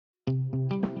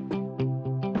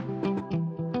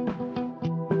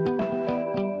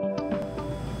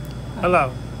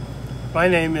Hello, my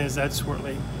name is Ed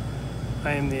Swartley.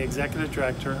 I am the Executive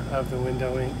Director of the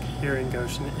Window Inc. here in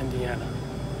Goshen, Indiana.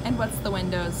 And what's the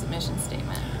Window's mission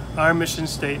statement? Our mission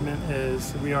statement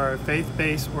is we are a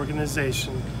faith-based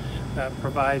organization that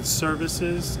provides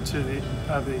services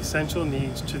of the essential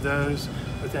needs to those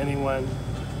with anyone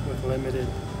with limited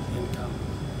income.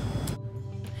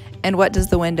 And what does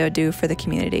the Window do for the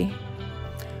community?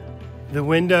 The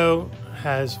Window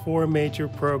has 4 major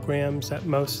programs that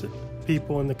most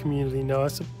people in the community know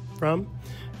us from,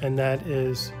 and that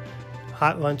is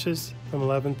hot lunches from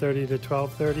 11:30 to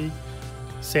 12:30,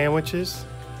 sandwiches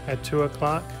at 2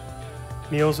 o'clock,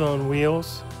 Meals on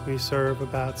Wheels, we serve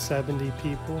about 70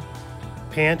 people,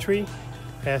 pantry,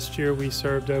 last year we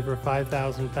served over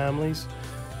 5,000 families,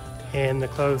 and the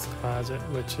clothes closet,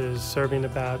 which is serving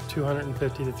about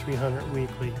 250 to 300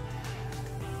 weekly.